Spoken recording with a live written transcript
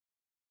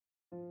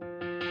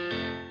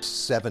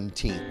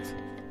17th.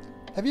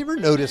 Have you ever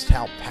noticed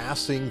how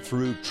passing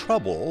through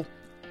trouble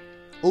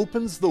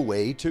opens the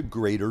way to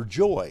greater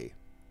joy?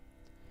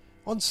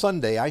 On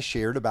Sunday, I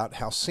shared about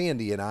how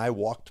Sandy and I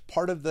walked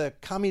part of the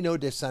Camino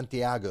de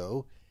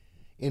Santiago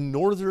in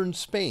northern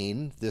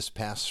Spain this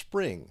past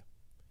spring.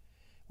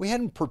 We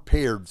hadn't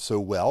prepared so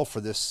well for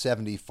this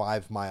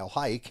 75-mile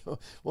hike.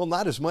 Well,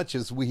 not as much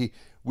as we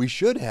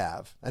should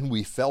have, and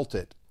we felt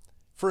it,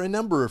 for a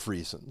number of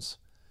reasons.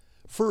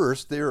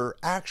 First, there are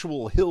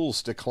actual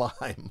hills to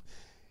climb.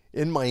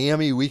 In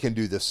Miami, we can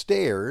do the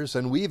stairs,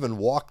 and we even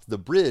walked the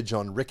bridge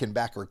on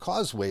Rickenbacker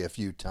Causeway a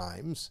few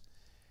times.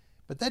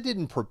 But that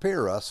didn't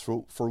prepare us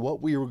for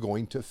what we were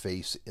going to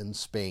face in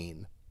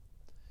Spain.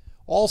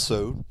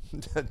 Also,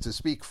 to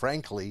speak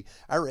frankly,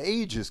 our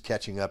age is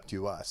catching up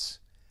to us.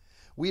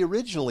 We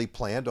originally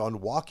planned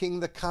on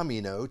walking the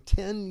Camino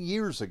 10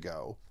 years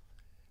ago,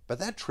 but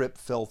that trip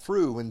fell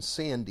through when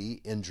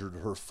Sandy injured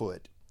her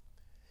foot.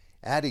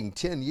 Adding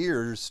 10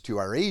 years to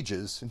our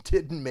ages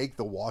didn't make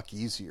the walk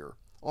easier.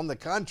 On the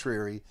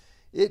contrary,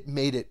 it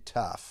made it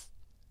tough.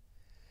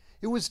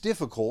 It was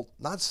difficult,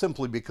 not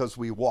simply because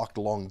we walked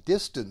long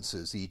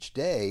distances each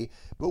day,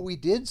 but we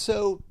did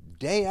so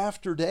day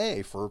after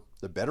day for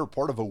the better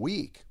part of a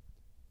week.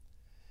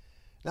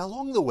 Now,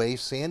 along the way,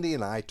 Sandy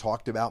and I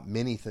talked about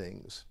many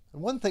things.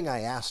 And one thing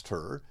I asked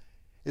her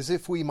is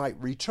if we might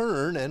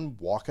return and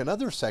walk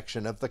another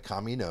section of the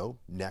Camino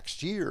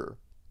next year.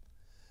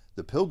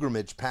 The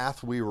pilgrimage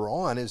path we were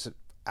on is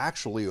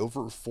actually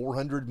over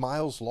 400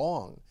 miles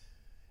long,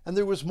 and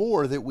there was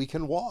more that we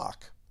can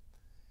walk.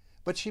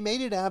 But she made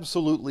it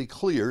absolutely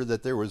clear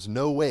that there was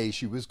no way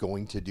she was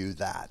going to do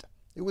that.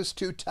 It was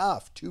too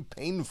tough, too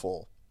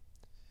painful.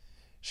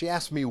 She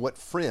asked me what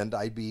friend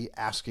I'd be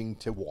asking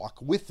to walk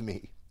with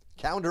me.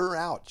 Count her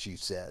out, she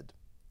said.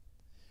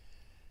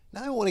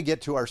 Now I want to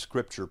get to our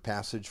scripture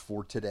passage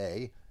for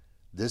today.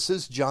 This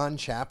is John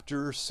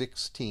chapter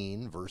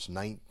 16, verse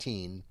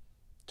 19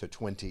 to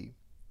 20.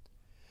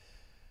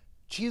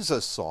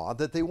 Jesus saw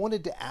that they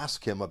wanted to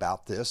ask him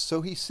about this,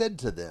 so he said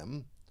to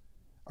them,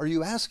 "Are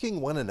you asking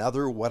one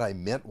another what I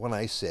meant when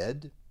I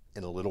said,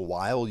 'In a little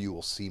while you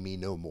will see me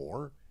no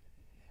more'?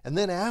 And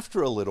then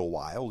after a little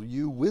while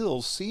you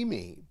will see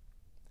me.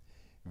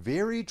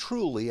 Very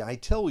truly I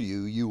tell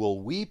you, you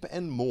will weep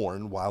and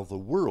mourn while the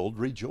world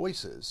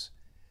rejoices.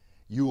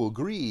 You will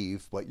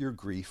grieve, but your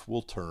grief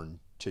will turn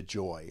to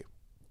joy."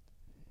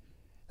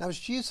 Now, as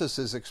Jesus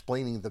is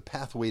explaining the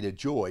pathway to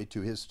joy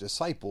to his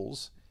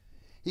disciples,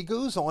 he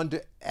goes on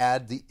to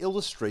add the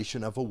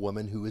illustration of a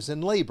woman who is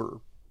in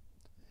labor.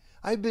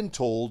 I've been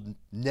told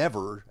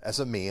never, as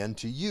a man,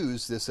 to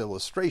use this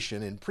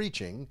illustration in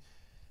preaching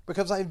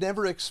because I've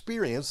never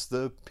experienced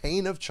the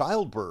pain of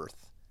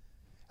childbirth.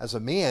 As a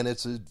man,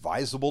 it's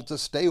advisable to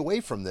stay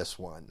away from this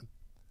one.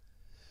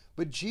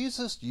 But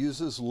Jesus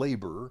uses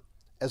labor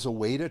as a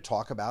way to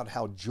talk about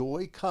how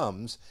joy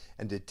comes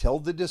and to tell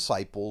the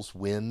disciples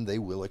when they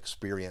will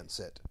experience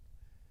it.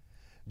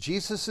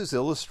 Jesus'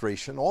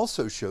 illustration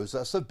also shows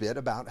us a bit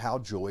about how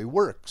joy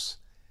works,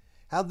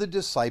 how the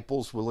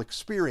disciples will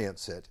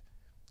experience it,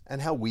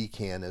 and how we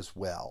can as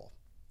well.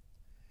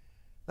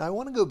 Now I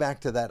want to go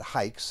back to that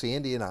hike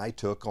Sandy and I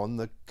took on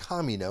the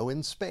Camino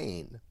in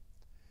Spain.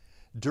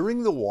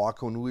 During the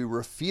walk, when we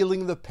were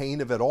feeling the pain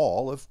of it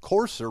all, of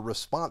course our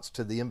response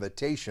to the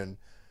invitation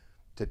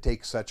to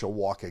take such a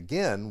walk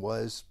again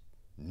was,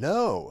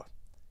 "No,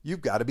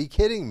 you've got to be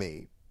kidding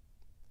me."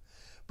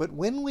 But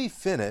when we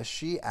finished,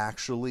 she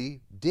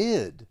actually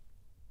did.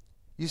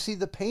 You see,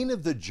 the pain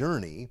of the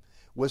journey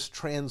was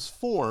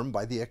transformed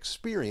by the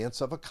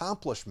experience of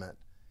accomplishment.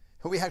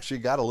 We actually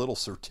got a little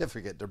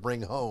certificate to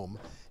bring home.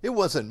 It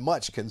wasn't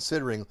much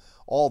considering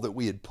all that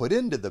we had put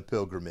into the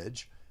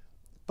pilgrimage,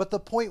 but the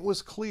point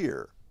was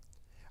clear.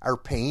 Our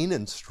pain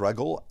and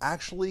struggle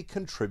actually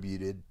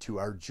contributed to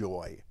our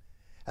joy.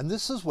 And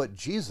this is what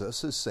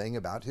Jesus is saying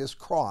about his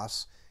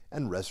cross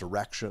and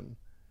resurrection.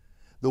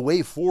 The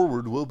way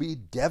forward will be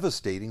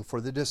devastating for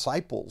the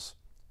disciples.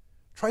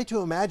 Try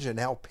to imagine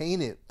how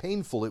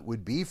painful it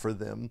would be for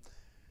them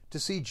to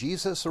see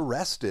Jesus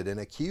arrested and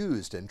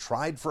accused and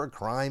tried for a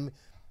crime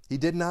he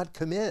did not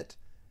commit,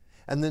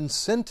 and then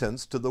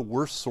sentenced to the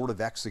worst sort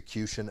of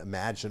execution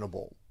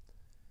imaginable.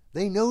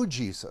 They know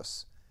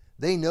Jesus.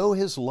 They know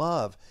his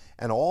love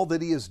and all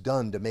that he has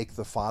done to make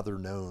the Father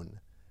known.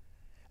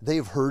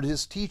 They've heard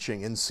his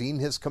teaching and seen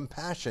his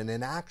compassion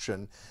in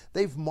action.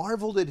 They've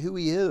marveled at who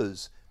he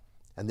is,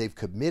 and they've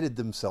committed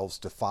themselves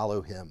to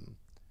follow him.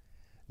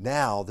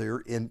 Now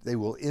they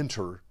will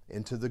enter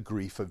into the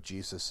grief of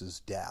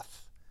Jesus'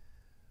 death.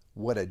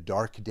 What a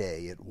dark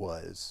day it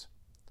was.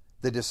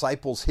 The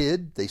disciples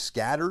hid, they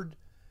scattered.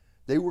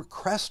 They were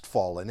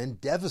crestfallen and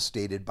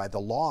devastated by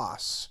the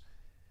loss.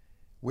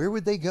 Where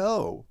would they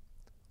go?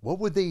 What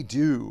would they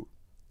do?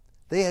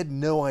 They had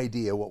no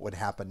idea what would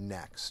happen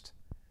next.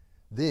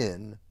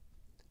 Then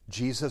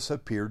Jesus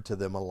appeared to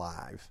them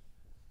alive.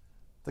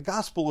 The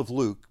Gospel of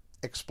Luke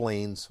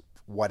explains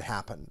what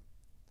happened.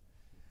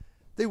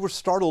 They were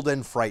startled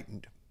and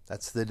frightened,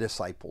 that's the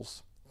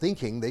disciples,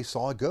 thinking they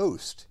saw a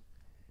ghost.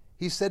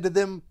 He said to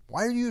them,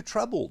 "Why are you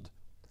troubled?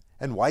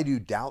 And why do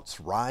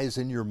doubts rise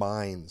in your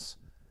minds?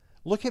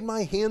 Look at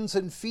my hands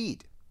and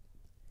feet.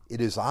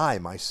 It is I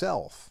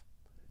myself.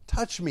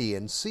 Touch me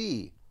and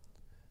see.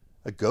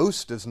 A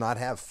ghost does not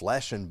have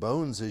flesh and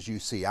bones as you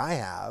see I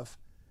have."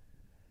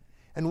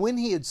 And when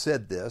he had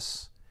said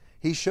this,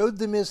 he showed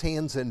them his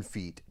hands and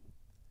feet.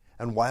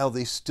 And while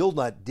they still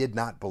did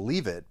not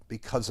believe it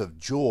because of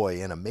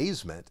joy and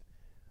amazement,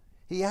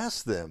 he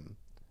asked them,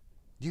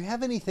 "Do you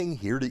have anything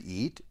here to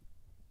eat?"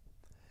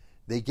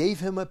 They gave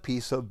him a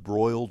piece of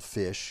broiled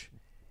fish,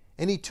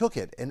 and he took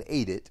it and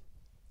ate it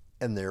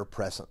in their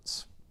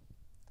presence.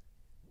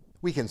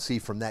 We can see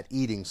from that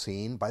eating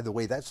scene, by the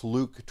way, that's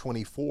Luke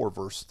 24,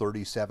 verse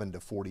 37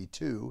 to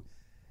 42.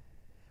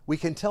 We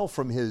can tell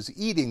from his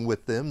eating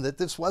with them that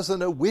this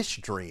wasn't a wish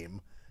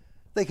dream.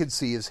 They could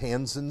see his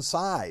hands and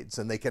sides,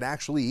 and they could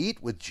actually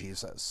eat with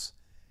Jesus.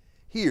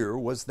 Here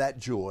was that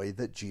joy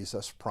that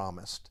Jesus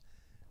promised.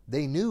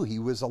 They knew he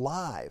was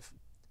alive.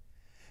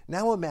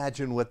 Now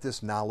imagine what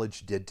this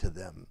knowledge did to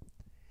them.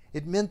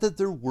 It meant that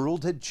their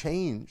world had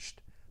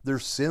changed. Their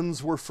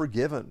sins were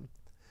forgiven.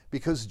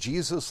 Because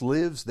Jesus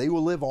lives, they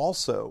will live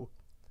also.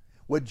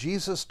 What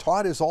Jesus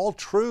taught is all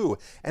true,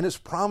 and his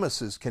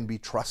promises can be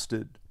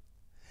trusted.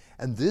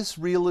 And this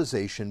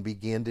realization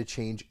began to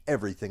change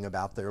everything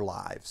about their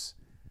lives.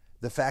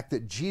 The fact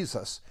that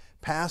Jesus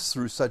passed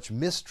through such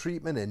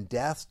mistreatment and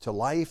death to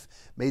life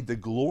made the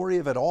glory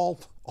of it all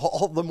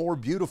the more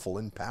beautiful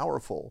and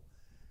powerful.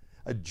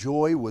 A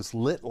joy was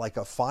lit like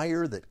a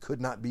fire that could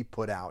not be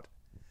put out.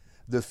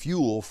 The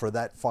fuel for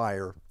that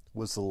fire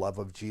was the love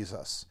of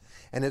Jesus,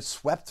 and it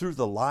swept through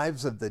the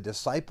lives of the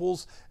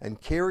disciples and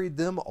carried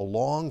them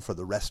along for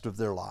the rest of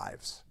their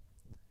lives.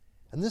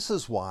 And this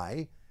is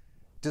why,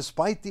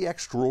 despite the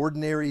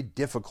extraordinary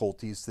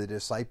difficulties the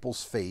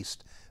disciples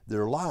faced,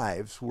 their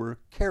lives were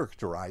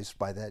characterized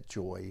by that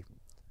joy.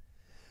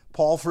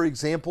 Paul, for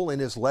example, in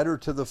his letter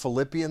to the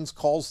Philippians,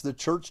 calls the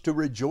church to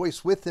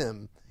rejoice with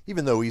him,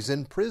 even though he's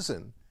in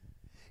prison.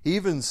 He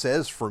even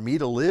says, "For me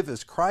to live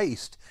is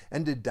Christ,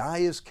 and to die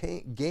is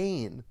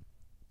gain.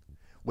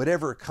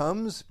 Whatever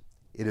comes,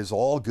 it is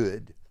all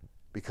good,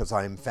 because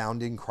I am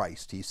found in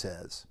Christ," he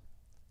says.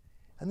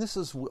 And this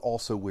is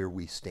also where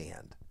we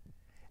stand.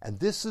 And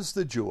this is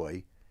the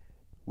joy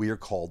we are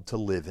called to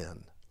live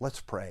in.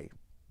 Let's pray.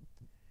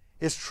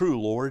 It's true,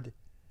 Lord.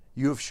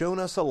 You have shown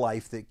us a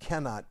life that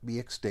cannot be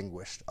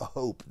extinguished, a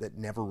hope that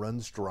never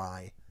runs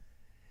dry.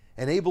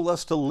 Enable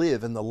us to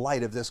live in the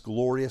light of this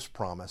glorious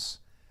promise,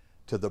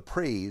 to the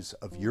praise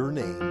of your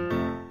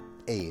name.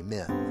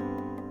 Amen.